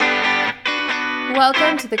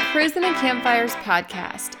Welcome to the Cruisin' and Campfires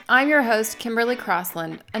podcast. I'm your host, Kimberly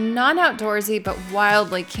Crossland, a non-outdoorsy but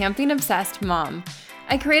wildly camping-obsessed mom.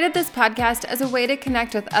 I created this podcast as a way to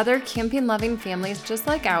connect with other camping-loving families just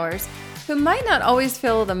like ours who might not always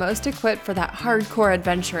feel the most equipped for that hardcore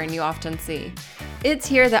adventuring you often see. It's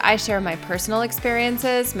here that I share my personal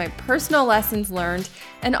experiences, my personal lessons learned,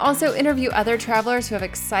 and also interview other travelers who have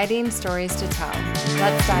exciting stories to tell.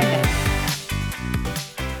 Let's dive in.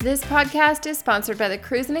 This podcast is sponsored by the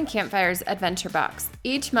Cruisin' and Campfires Adventure Box.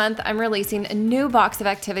 Each month, I'm releasing a new box of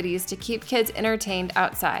activities to keep kids entertained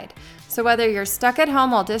outside. So whether you're stuck at home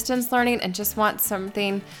while distance learning and just want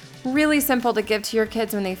something really simple to give to your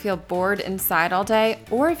kids when they feel bored inside all day,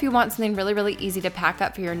 or if you want something really easy to pack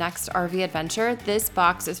up for your next RV adventure, this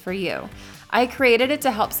box is for you. I created it to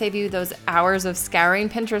help save you those hours of scouring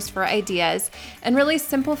Pinterest for ideas and really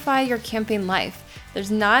simplify your camping life.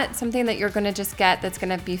 There's not something that you're going to just get that's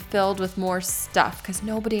going to be filled with more stuff, because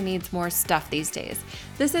nobody needs more stuff these days.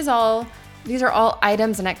 These are all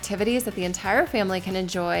items and activities that the entire family can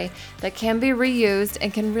enjoy, that can be reused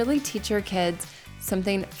and can really teach your kids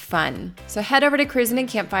something fun. So head over to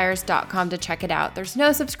cruisinandcampfires.com to check it out. There's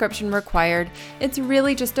no subscription required. It's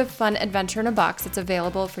really just a fun adventure in a box that's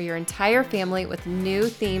available for your entire family with new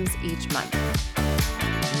themes each month.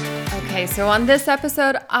 Okay, so on this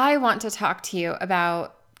episode, I want to talk to you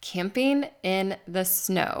about camping in the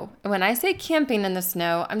snow. And when I say camping in the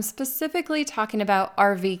snow, I'm specifically talking about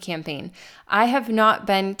RV camping. I have not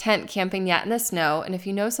been tent camping yet in the snow, and if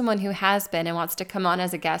you know someone who has been and wants to come on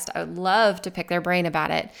as a guest, I would love to pick their brain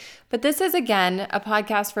about it. But this is, again, a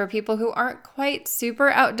podcast for people who aren't quite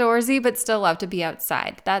super outdoorsy, but still love to be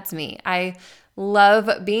outside. That's me. I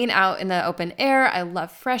love being out in the open air. I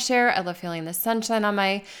love fresh air. I love feeling the sunshine on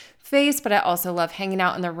my face, but I also love hanging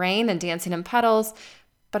out in the rain and dancing in puddles.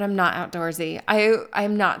 But I'm not outdoorsy.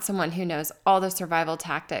 I'm not someone who knows all the survival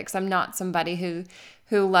tactics. I'm not somebody who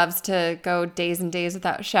loves to go days and days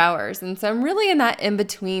without showers. And so I'm really in that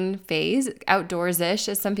in-between phase, outdoors-ish,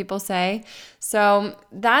 as some people say. So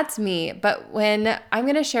that's me. But when I'm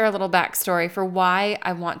going to share a little backstory for why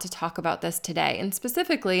I want to talk about this today, and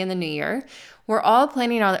specifically in the new year, we're all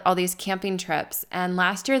planning all these camping trips. And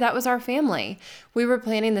last year, that was our family. We were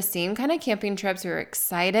planning the same kind of camping trips. We were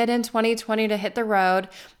excited in 2020 to hit the road.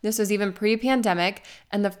 This was even pre-pandemic.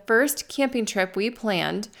 And the first camping trip we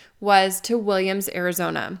planned was to Williams,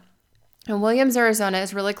 Arizona. And Williams, Arizona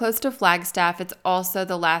is really close to Flagstaff. It's also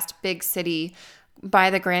the last big city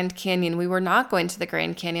by the Grand Canyon. We were not going to the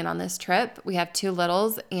Grand Canyon on this trip. We have two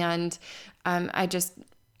littles, and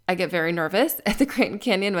I get very nervous at the Grand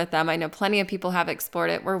Canyon with them. I know plenty of people have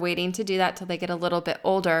explored it. We're waiting to do that till they get a little bit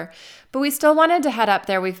older. But we still wanted to head up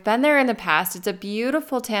there. We've been there in the past. It's a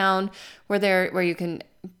beautiful town where you can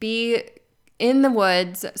be in the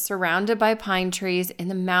woods, surrounded by pine trees, in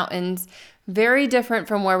the mountains. Very different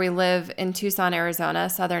from where we live in Tucson, Arizona,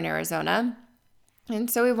 southern Arizona.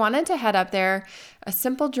 And so we wanted to head up there, a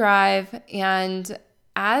simple drive, and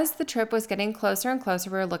as the trip was getting closer and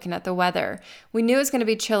closer, we were looking at the weather. We knew it was going to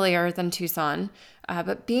be chillier than Tucson,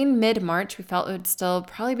 but being mid-March, we felt it would still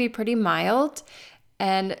probably be pretty mild.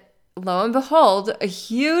 And lo and behold, a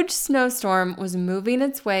huge snowstorm was moving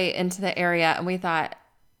its way into the area, and we thought,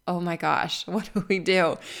 oh my gosh, what do we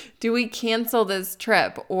do? Do we cancel this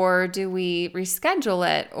trip, or do we reschedule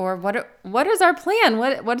it? Or what is our plan?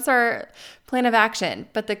 What is our plan of action?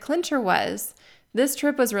 But the clincher was, this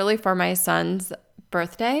trip was really for my son's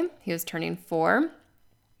birthday. He was turning 4,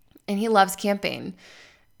 and he loves camping.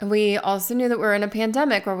 And we also knew that we were in a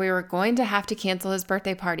pandemic where we were going to have to cancel his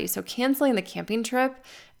birthday party. So canceling the camping trip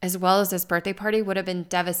as well as this birthday party would have been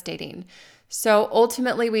devastating. So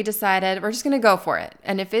ultimately we decided we're just going to go for it.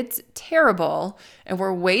 And if it's terrible and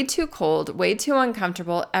we're way too cold, way too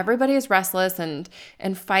uncomfortable, everybody is restless and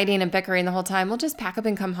fighting and bickering the whole time, we'll just pack up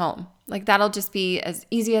and come home. Like, that'll just be as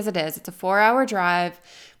easy as it is. It's a 4-hour drive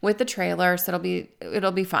with the trailer, so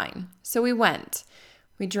it'll be fine. So we went.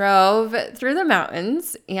 We drove through the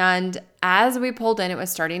mountains, and as we pulled in, it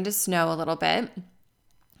was starting to snow a little bit.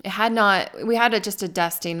 We had just a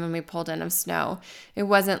dusting when we pulled in of snow. It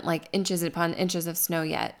wasn't like inches upon inches of snow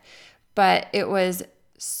yet, but it was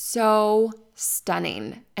so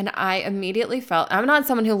stunning. And I immediately felt, I'm not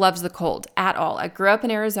someone who loves the cold at all. I grew up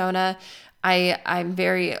in Arizona.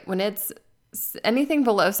 When it's anything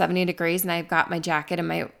below 70 degrees and I've got my jacket and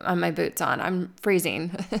my boots on, I'm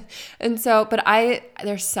freezing. And so, but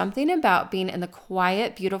there's something about being in the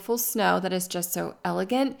quiet, beautiful snow that is just so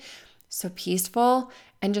elegant, so peaceful,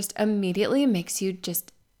 and just immediately makes you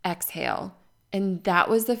just exhale. And that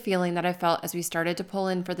was the feeling that I felt as we started to pull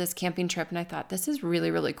in for this camping trip. And I thought, this is really,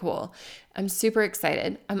 really cool. I'm super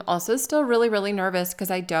excited. I'm also still really, really nervous because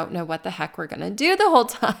I don't know what the heck we're going to do the whole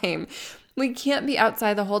time. We can't be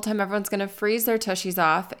outside the whole time. Everyone's going to freeze their tushies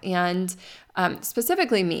off. And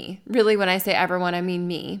specifically me. Really, when I say everyone, I mean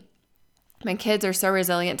me. My kids are so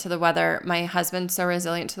resilient to the weather. My husband's so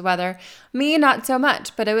resilient to the weather. Me, not so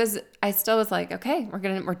much. But I still was like, okay,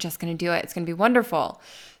 we're just gonna do it. It's gonna be wonderful.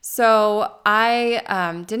 So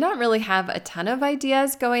I did not really have a ton of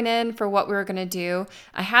ideas going in for what we were gonna do.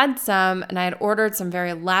 I had some, and I had ordered some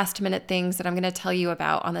very last minute things that I'm gonna tell you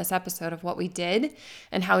about on this episode of what we did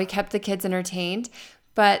and how we kept the kids entertained.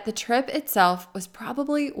 But the trip itself was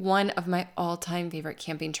probably one of my all-time favorite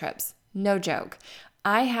camping trips. No joke.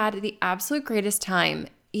 I had the absolute greatest time,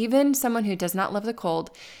 even someone who does not love the cold,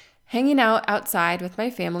 hanging out outside with my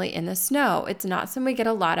family in the snow. It's not something we get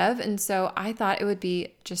a lot of, and so I thought it would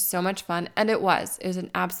be just so much fun, and it was. It was an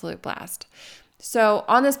absolute blast. So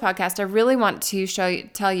on this podcast, I really want to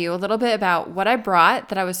tell you a little bit about what I brought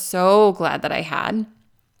that I was so glad that I had,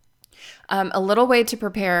 a little way to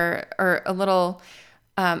prepare, or a little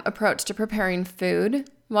approach to preparing food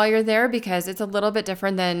while you're there, because it's a little bit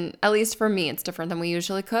different than, at least for me, it's different than we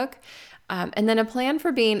usually cook. And then a plan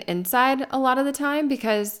for being inside a lot of the time,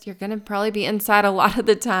 because you're going to probably be inside a lot of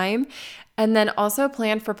the time. And then also a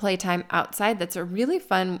plan for playtime outside. That's a really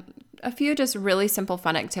fun, a few just really simple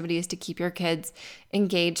fun activities to keep your kids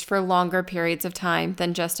engaged for longer periods of time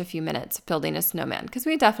than just a few minutes building a snowman. Because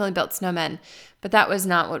we definitely built snowmen, but that was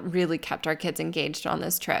not what really kept our kids engaged on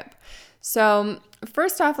this trip. So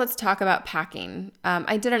first off, let's talk about packing.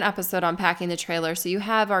 I did an episode on packing the trailer, so you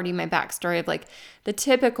have already my backstory of like the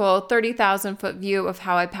typical 30,000 foot view of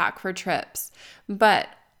how I pack for trips. But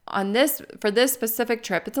for this specific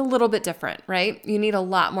trip, it's a little bit different, right? You need a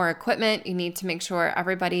lot more equipment. You need to make sure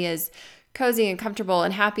everybody is cozy and comfortable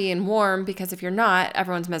and happy and warm, because if you're not,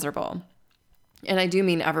 everyone's miserable. And I do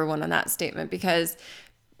mean everyone on that statement, because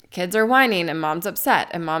kids are whining and mom's upset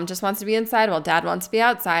and mom just wants to be inside while dad wants to be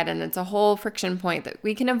outside. And it's a whole friction point that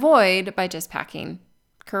we can avoid by just packing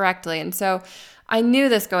correctly. And so I knew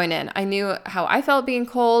this going in. I knew how I felt being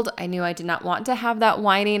cold. I knew I did not want to have that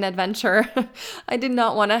whining adventure. I did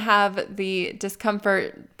not want to have the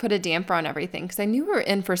discomfort put a damper on everything, because I knew we were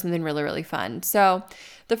in for something really, really fun. So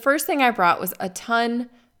the first thing I brought was a ton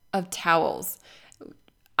of towels.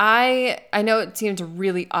 I know it seems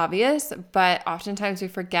really obvious, but oftentimes we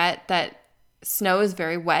forget that snow is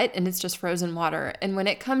very wet and it's just frozen water. And when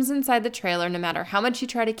it comes inside the trailer, no matter how much you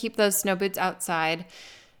try to keep those snow boots outside,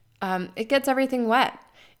 it gets everything wet.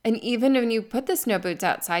 And even when you put the snow boots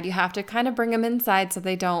outside, you have to kind of bring them inside so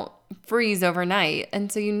they don't freeze overnight.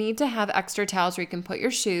 And so you need to have extra towels where you can put your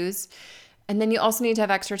shoes. And then you also need to have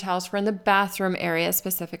extra towels for in the bathroom area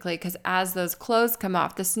specifically, because as those clothes come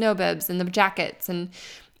off, the snow bibs and the jackets and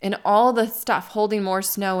all the stuff holding more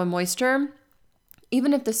snow and moisture,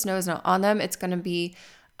 even if the snow is not on them, it's going to be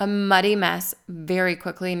a muddy mess very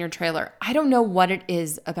quickly in your trailer. I don't know what it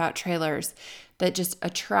is about trailers that just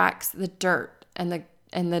attracts the dirt and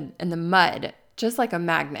the mud just like a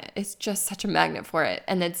magnet. It's just such a magnet for it.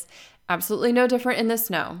 And it's absolutely no different in the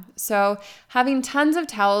snow. So having tons of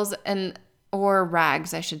towels or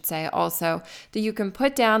rags, I should say, also that you can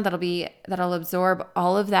put down that'll absorb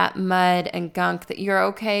all of that mud and gunk that you're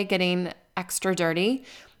okay getting extra dirty.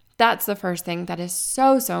 That's the first thing that is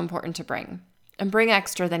so, so important to bring, and bring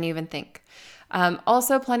extra than you even think.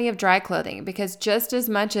 Also plenty of dry clothing, because just as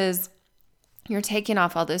much as you're taking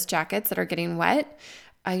off all those jackets that are getting wet,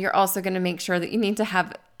 you're also going to make sure that you need to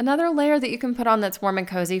have another layer that you can put on that's warm and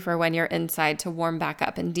cozy for when you're inside to warm back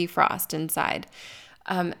up and defrost inside.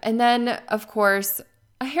 And then, of course,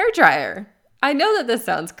 a hairdryer. I know that this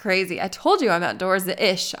sounds crazy. I told you I'm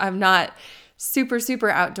outdoorsy-ish. I'm not super, super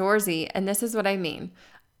outdoorsy. And this is what I mean.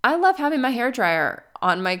 I love having my hairdryer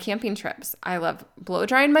on my camping trips. I love blow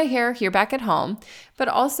drying my hair here back at home. But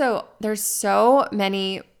also, there's so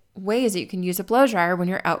many ways that you can use a blow dryer when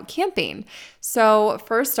you're out camping. So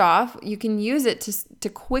first off, you can use it to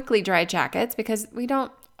quickly dry jackets, because we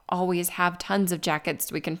don't always have tons of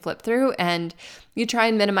jackets we can flip through, and you try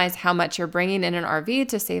and minimize how much you're bringing in an RV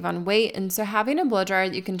to save on weight. And so having a blow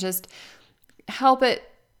dryer, you can just help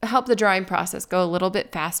the drying process go a little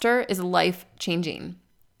bit faster, is life-changing.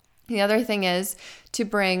 The other thing is to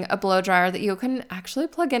bring a blow dryer that you can actually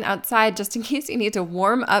plug in outside, just in case you need to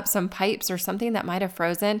warm up some pipes or something that might have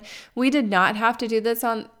frozen. We did not have to do this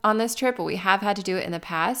on this trip, but we have had to do it in the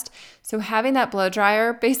past. So having that blow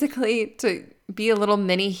dryer basically to be a little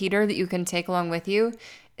mini heater that you can take along with you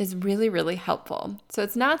is really, really helpful. So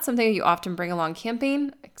it's not something you often bring along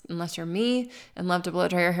camping, unless you're me and love to blow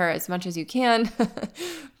dry your hair as much as you can.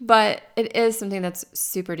 But it is something that's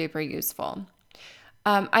super duper useful.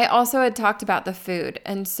 I also had talked about the food.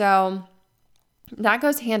 And so that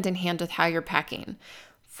goes hand in hand with how you're packing.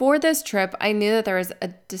 For this trip, I knew that there was a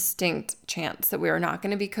distinct chance that we were not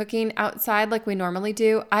going to be cooking outside like we normally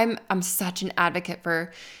do. I'm such an advocate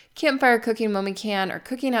for campfire cooking when we can or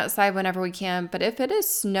cooking outside whenever we can. But if it is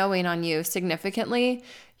snowing on you significantly,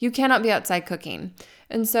 you cannot be outside cooking.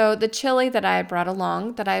 And so the chili that I had brought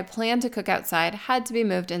along that I had planned to cook outside had to be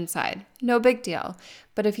moved inside. No big deal.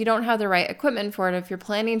 But if you don't have the right equipment for it, if you're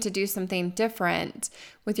planning to do something different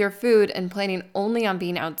with your food and planning only on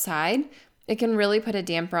being outside, it can really put a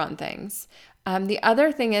damper on things. The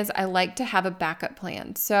other thing is I like to have a backup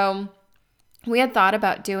plan. So we had thought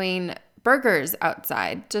about doing burgers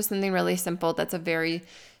outside, just something really simple that's a very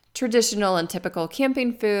traditional and typical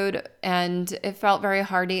camping food, and it felt very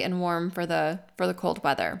hearty and warm for the cold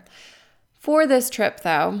weather. For this trip,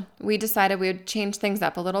 though, we decided we would change things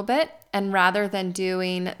up a little bit, and rather than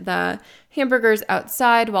doing the hamburgers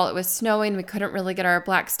outside while it was snowing, we couldn't really get our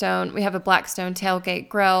Blackstone. We have a Blackstone tailgate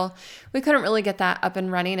grill. We couldn't really get that up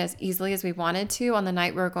and running as easily as we wanted to on the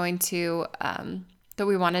night we were going to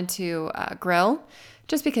grill,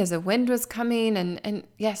 just because the wind was coming. And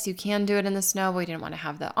yes, you can do it in the snow, but we didn't want to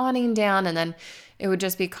have the awning down, and then it would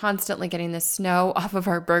just be constantly getting the snow off of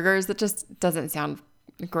our burgers. That just doesn't sound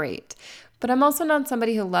great. But I'm also not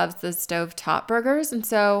somebody who loves the stovetop burgers, and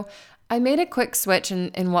so I made a quick switch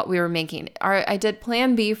in what we were making. I did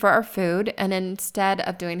plan B for our food, and instead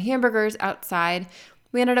of doing hamburgers outside,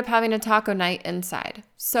 we ended up having a taco night inside.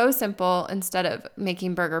 So simple. Instead of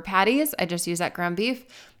making burger patties, I just use that ground beef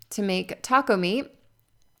to make taco meat.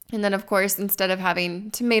 And then, of course, instead of having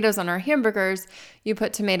tomatoes on our hamburgers, you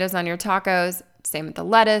put tomatoes on your tacos. Same with the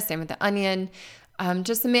lettuce, same with the onion.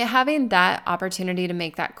 Just having that opportunity to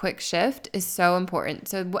make that quick shift is so important.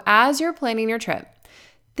 So as you're planning your trip,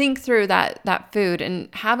 think through that food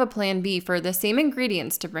and have a plan B for the same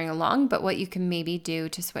ingredients to bring along, but what you can maybe do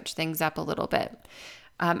to switch things up a little bit.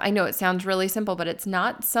 I know it sounds really simple, but it's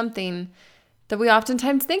not something that we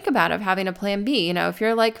oftentimes think about of having a plan B. You know, if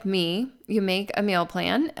you're like me, you make a meal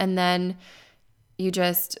plan and then you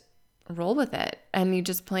just roll with it and you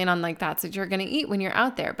just plan on like that's what you're going to eat when you're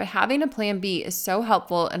out there. But having a plan B is so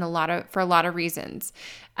helpful for a lot of reasons.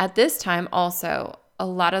 At this time also, a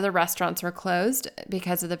lot of the restaurants were closed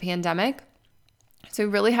because of the pandemic. So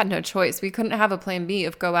we really had no choice. We couldn't have a plan B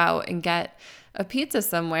of go out and get a pizza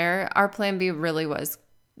somewhere. Our plan B really was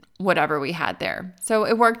whatever we had there. So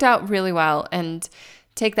it worked out really well. And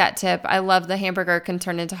take that tip. I love the hamburger can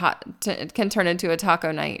turn into a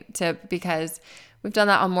taco night tip, because we've done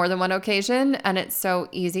that on more than one occasion, and it's so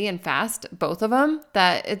easy and fast, both of them,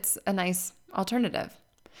 that it's a nice alternative.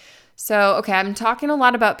 So, okay, I'm talking a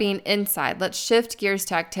lot about being inside. Let's shift gears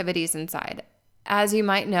to activities inside. As you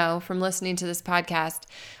might know from listening to this podcast,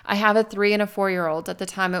 I have a 3 and a 4-year-old. At the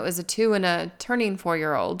time, it was a 2 and a turning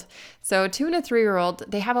 4-year-old. So a 2 and a 3-year-old,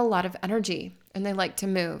 they have a lot of energy and they like to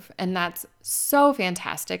move. And that's so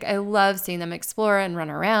fantastic. I love seeing them explore and run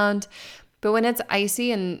around. But when it's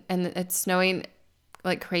icy and it's snowing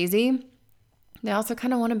like crazy, they also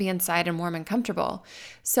kind of want to be inside and warm and comfortable.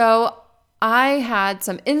 So I had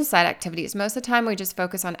some inside activities. Most of the time we just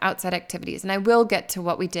focus on outside activities, and I will get to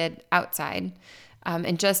what we did outside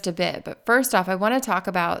in just a bit. But first off, I want to talk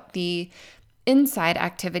about the inside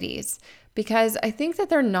activities, because I think that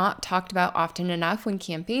they're not talked about often enough when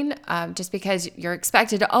camping, just because you're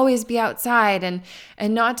expected to always be outside and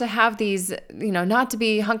not to have these, not to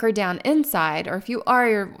be hunkered down inside. Or if you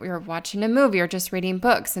are, you're watching a movie or just reading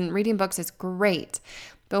books, and reading books is great.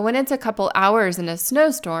 But when it's a couple hours in a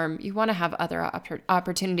snowstorm, you want to have other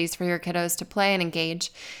opportunities for your kiddos to play and engage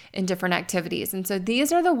in different activities. And so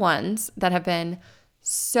these are the ones that have been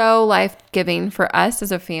so life-giving for us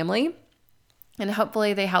as a family. And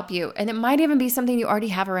hopefully they help you. And it might even be something you already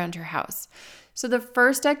have around your house. So the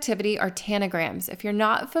first activity are tanagrams. If you're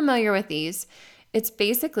not familiar with these, it's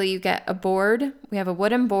basically you get a board. We have a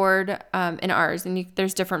wooden board in ours. And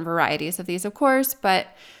there's different varieties of these, of course. But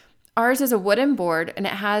ours is a wooden board, and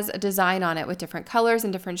it has a design on it with different colors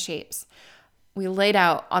and different shapes. We laid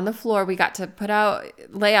out on the floor. We got to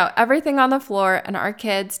lay out everything on the floor, and our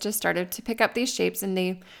kids just started to pick up these shapes.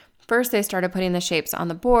 And First, they started putting the shapes on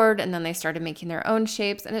the board, and then they started making their own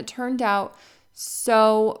shapes, and it turned out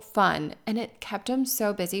so fun, and it kept them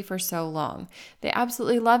so busy for so long. They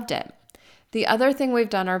absolutely loved it. The other thing we've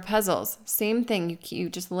done are puzzles. Same thing. You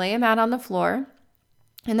just lay them out on the floor,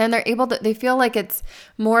 and then they feel like it's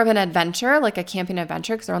more of an adventure, like a camping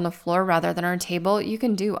adventure, because they're on the floor rather than our table. You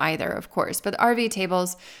can do either, of course, but RV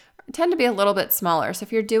tables tend to be a little bit smaller. So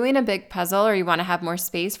if you're doing a big puzzle or you want to have more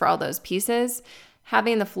space for all those pieces,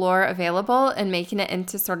 having the floor available and making it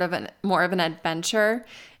into sort of more of an adventure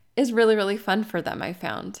is really, really fun for them, I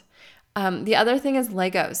found. The other thing is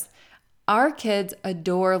Legos. Our kids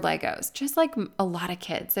adore Legos, just like a lot of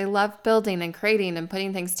kids. They love building and creating and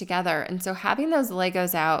putting things together. And so having those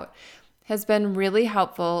Legos out has been really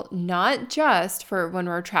helpful, not just for when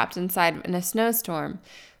we're trapped inside in a snowstorm,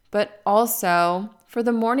 but also for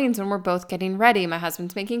the mornings when we're both getting ready. My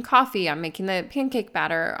husband's making coffee, I'm making the pancake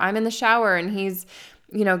batter, I'm in the shower, and he's,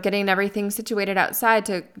 getting everything situated outside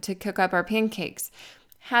to cook up our pancakes.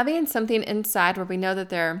 Having something inside where we know that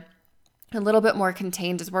they're a little bit more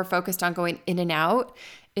contained as we're focused on going in and out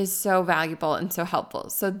is so valuable and so helpful.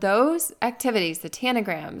 So those activities, the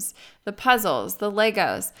tanagrams, the puzzles, the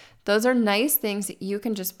Legos, those are nice things that you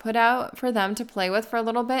can just put out for them to play with for a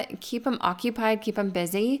little bit and keep them occupied, keep them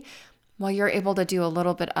busy while you're able to do a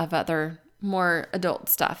little bit of other more adult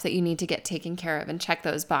stuff that you need to get taken care of and check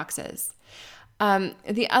those boxes.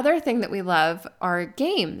 The other thing that we love are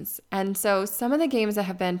games. And so some of the games that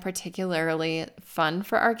have been particularly fun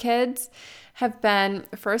for our kids have been,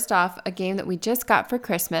 first off, a game that we just got for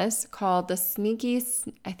Christmas called the Sneaky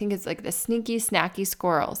Snacky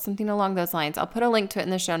Squirrel, something along those lines. I'll put a link to it in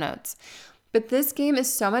the show notes. But this game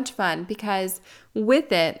is so much fun because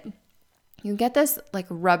with it, you get this like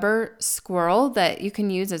rubber squirrel that you can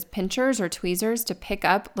use as pinchers or tweezers to pick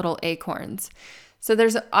up little acorns. So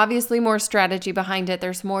there's obviously more strategy behind it.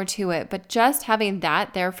 There's more to it. But just having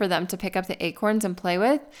that there for them to pick up the acorns and play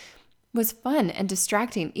with was fun and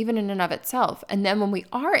distracting even in and of itself. And then when we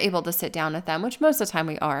are able to sit down with them, which most of the time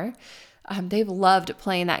we are, they've loved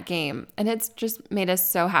playing that game. And it's just made us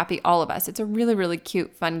so happy, all of us. It's a really, really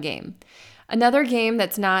cute, fun game. Another game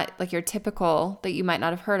that's not like your typical that you might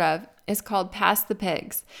not have heard of is called Pass the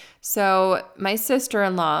Pigs. So my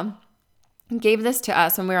sister-in-law gave this to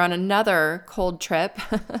us when we were on another cold trip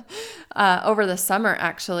over the summer.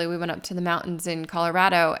 Actually, we went up to the mountains in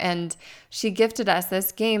Colorado, and she gifted us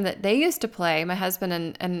this game that they used to play. My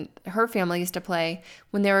husband and her family used to play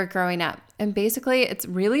when they were growing up. And basically, it's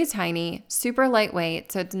really tiny, super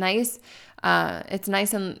lightweight, so it's nice. It's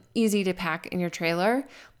nice and easy to pack in your trailer.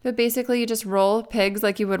 But basically, you just roll pigs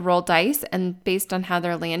like you would roll dice, and based on how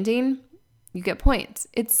they're landing, you get points.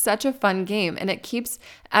 It's such a fun game, and it keeps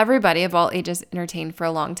everybody of all ages entertained for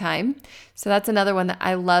a long time. So that's another one that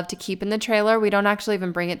I love to keep in the trailer. We don't actually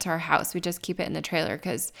even bring it to our house. We just keep it in the trailer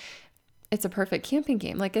because it's a perfect camping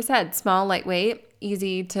game. Like I said, small, lightweight,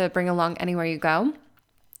 easy to bring along anywhere you go.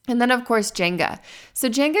 And then, of course, Jenga. So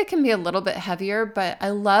Jenga can be a little bit heavier, but I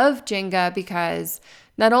love Jenga because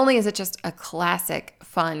not only is it just a classic,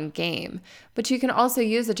 fun game, but you can also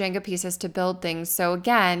use the Jenga pieces to build things. So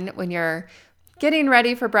again, when you're getting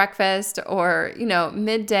ready for breakfast or,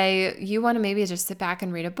 midday, you want to maybe just sit back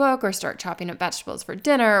and read a book or start chopping up vegetables for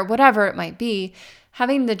dinner or whatever it might be.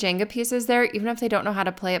 Having the Jenga pieces there, even if they don't know how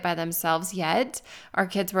to play it by themselves yet, our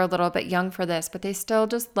kids were a little bit young for this, but they still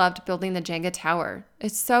just loved building the Jenga tower.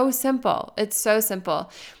 It's so simple. It's so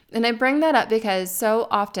simple. And I bring that up because so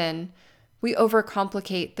often we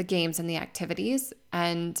overcomplicate the games and the activities.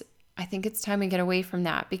 And I think it's time we get away from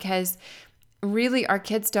that because really our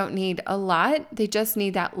kids don't need a lot. They just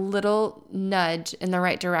need that little nudge in the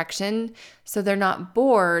right direction so they're not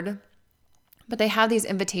bored, but they have these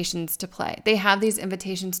invitations to play. They have these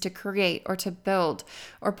invitations to create or to build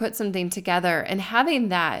or put something together. And having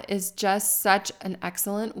that is just such an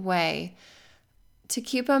excellent way to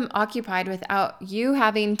keep them occupied without you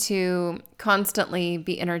having to constantly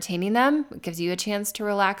be entertaining them. It gives you a chance to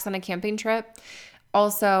relax on a camping trip.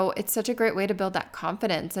 Also, it's such a great way to build that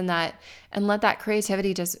confidence and let that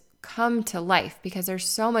creativity just come to life because there's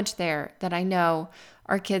so much there that I know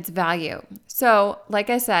our kids value. So, like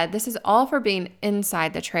I said, this is all for being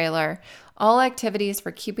inside the trailer, all activities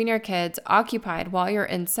for keeping your kids occupied while you're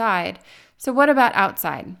inside. So what about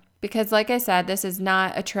outside? Because like I said, this is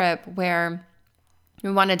not a trip where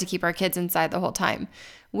we wanted to keep our kids inside the whole time.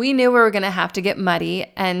 We knew we were going to have to get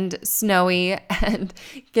muddy and snowy and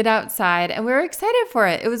get outside, and we were excited for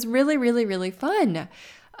it. It was really, really, really fun.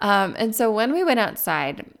 And so when we went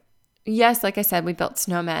outside, yes, like I said, we built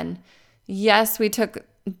snowmen. Yes, we took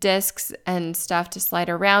discs and stuff to slide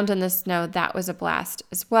around in the snow. That was a blast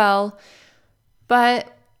as well.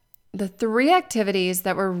 But the three activities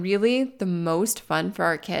that were really the most fun for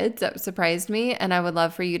our kids that surprised me, and I would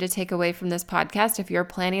love for you to take away from this podcast if you're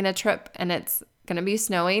planning a trip and it's going to be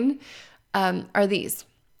snowing, are these.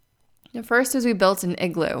 The first is we built an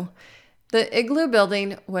igloo. The igloo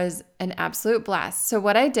building was an absolute blast. So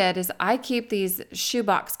what I did is I keep these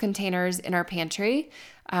shoebox containers in our pantry.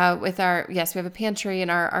 We have a pantry in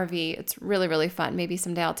our RV. It's really, really fun. Maybe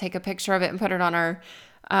someday I'll take a picture of it and put it on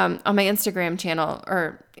on my Instagram channel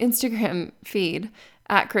or Instagram feed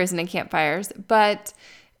at Cruising and Campfires. But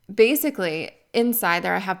basically inside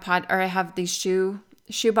there I have these shoe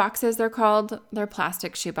boxes, they're called. They're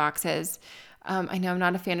plastic shoe boxes. I know I'm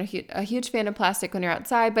not a huge fan of plastic when you're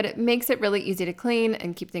outside, but it makes it really easy to clean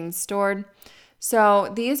and keep things stored.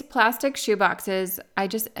 So these plastic shoe boxes, I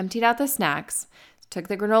just emptied out the snacks, took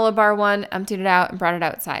the granola bar one, emptied it out, and brought it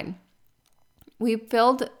outside. We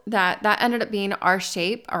filled that ended up being our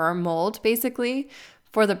shape or our mold basically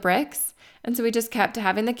for the bricks. And so we just kept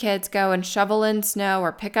having the kids go and shovel in snow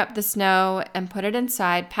or pick up the snow and put it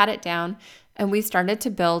inside, pat it down, and we started to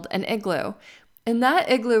build an igloo. And that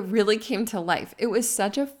igloo really came to life. It was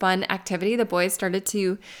such a fun activity. The boys started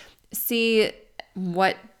to see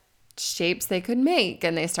what shapes they could make,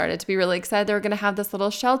 and they started to be really excited they were going to have this little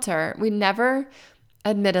shelter. We never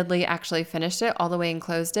admittedly actually finished it all the way and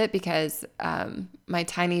closed it because my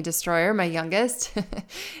tiny destroyer, my youngest,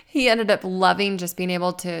 he ended up loving just being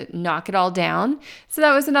able to knock it all down. So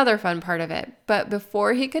that was another fun part of it. But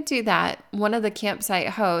before he could do that, one of the campsite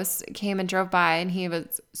hosts came and drove by, and he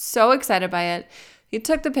was so excited by it. He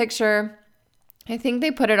took the picture. I think they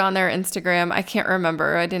put it on their Instagram. I can't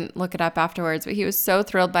remember. I didn't look it up afterwards, but he was so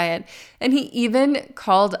thrilled by it. And he even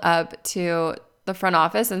called up to the front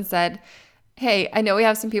office and said, "Hey, I know we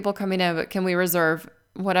have some people coming in, but can we reserve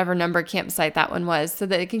whatever number campsite that one was so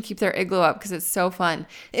that they can keep their igloo up because it's so fun."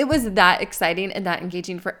 It was that exciting and that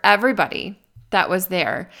engaging for everybody that was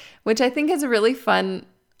there, which I think is a really fun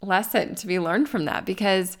lesson to be learned from that,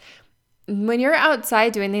 because when you're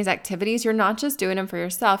outside doing these activities, you're not just doing them for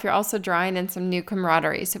yourself, you're also drawing in some new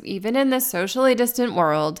camaraderie. So even in this socially distant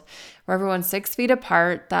world where everyone's 6 feet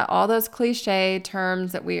apart, that all those cliche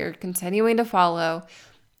terms that we are continuing to follow,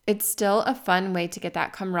 it's still a fun way to get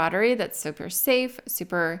that camaraderie that's super safe,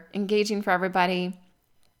 super engaging for everybody,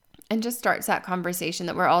 and just starts that conversation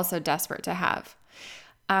that we're all so desperate to have.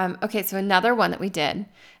 Okay, so another one that we did,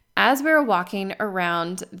 as we were walking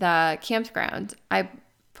around the campground,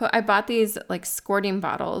 I bought these like squirting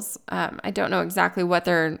bottles. I don't know exactly what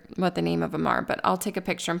the name of them are, but I'll take a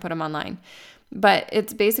picture and put them online. But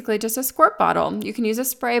it's basically just a squirt bottle. You can use a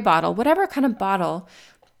spray bottle, whatever kind of bottle.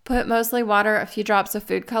 Put mostly water, a few drops of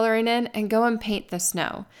food coloring in, and go and paint the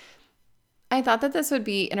snow. I thought that this would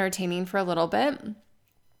be entertaining for a little bit.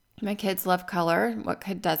 My kids love color. What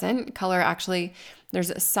kid doesn't? Color actually, there's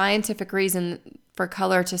a scientific reason for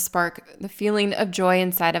color to spark the feeling of joy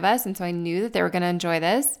inside of us. And so I knew that they were going to enjoy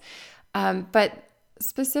this. But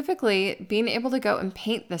specifically, being able to go and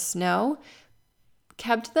paint the snow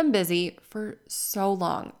kept them busy for so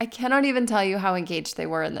long. I cannot even tell you how engaged they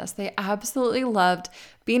were in this. They absolutely loved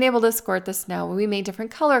being able to squirt the snow. We made different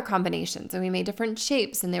color combinations and we made different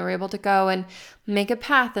shapes, and they were able to go and make a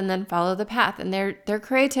path and then follow the path. And their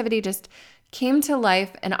creativity just came to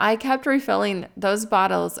life, and I kept refilling those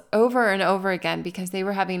bottles over and over again because they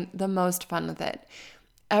were having the most fun with it.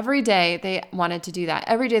 Every day they wanted to do that.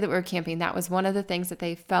 Every day that we were camping, that was one of the things that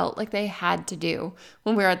they felt like they had to do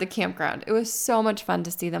when we were at the campground. It was so much fun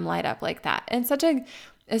to see them light up like that. And such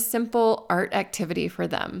a simple art activity for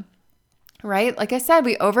them, right? Like I said,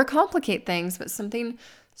 we overcomplicate things, but something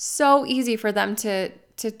so easy for them to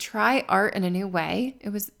try art in a new way.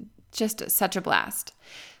 It was just such a blast.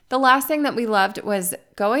 The last thing that we loved was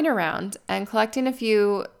going around and collecting a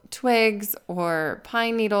few twigs or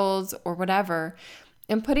pine needles or whatever,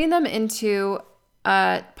 and putting them into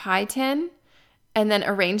a pie tin and then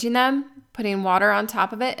arranging them, putting water on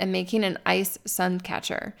top of it, and making an ice sun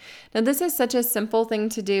catcher. Now, this is such a simple thing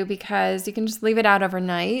to do because you can just leave it out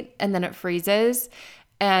overnight and then it freezes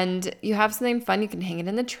and you have something fun. You can hang it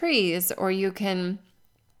in the trees, or you can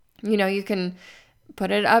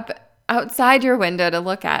put it up outside your window to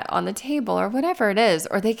look at on the table or whatever it is,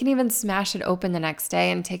 or they can even smash it open the next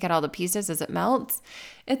day and take out all the pieces as it melts.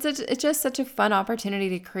 It's just such a fun opportunity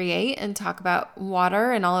to create and talk about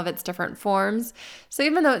water and all of its different forms. So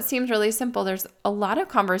even though it seems really simple, there's a lot of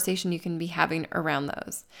conversation you can be having around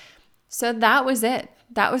those. So that was it.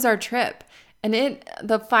 That was our trip. And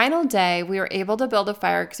the final day, we were able to build a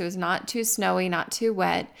fire because it was not too snowy, not too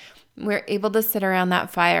wet. We were able to sit around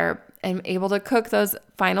that fire and able to cook those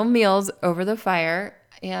final meals over the fire.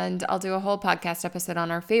 And I'll do a whole podcast episode on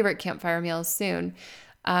our favorite campfire meals soon.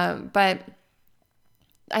 But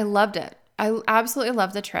I loved it. I absolutely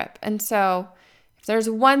loved the trip. And so if there's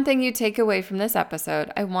one thing you take away from this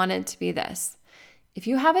episode, I want it to be this. If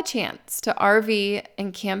you have a chance to RV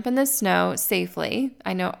and camp in the snow safely,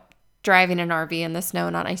 I know driving an RV in the snow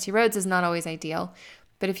and on icy roads is not always ideal.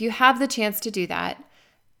 But if you have the chance to do that,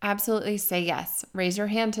 absolutely say yes. Raise your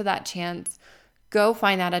hand to that chance. Go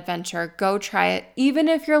find that adventure. Go try it. Even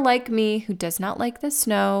if you're like me, who does not like the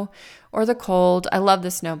snow or the cold. I love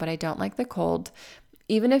the snow, but I don't like the cold.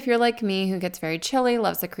 Even if you're like me, who gets very chilly,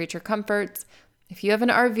 loves the creature comforts, if you have an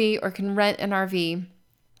RV or can rent an RV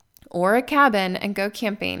or a cabin and go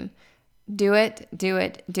camping, do it, do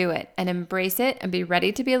it, do it, and embrace it and be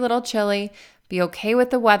ready to be a little chilly. Be okay with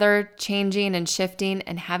the weather changing and shifting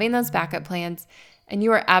and having those backup plans, and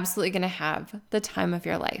you are absolutely going to have the time of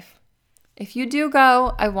your life. If you do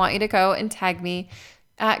go, I want you to go and tag me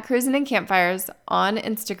at Cruisin' and Campfires on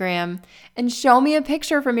Instagram and show me a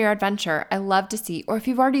picture from your adventure. I love to see. Or if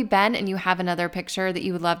you've already been and you have another picture that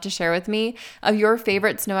you would love to share with me of your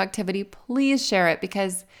favorite snow activity, please share it,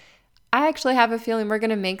 because I actually have a feeling we're going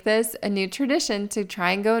to make this a new tradition to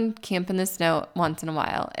try and go and camp in the snow once in a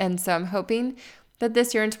while. And so I'm hoping that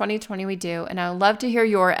this year in 2020 we do, and I would love to hear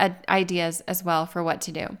your ideas as well for what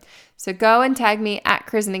to do. So go and tag me at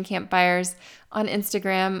Cruisin' and Campfires on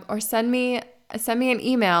Instagram, or send me an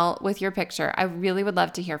email with your picture. I really would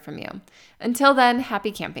love to hear from you. Until then,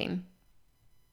 happy camping.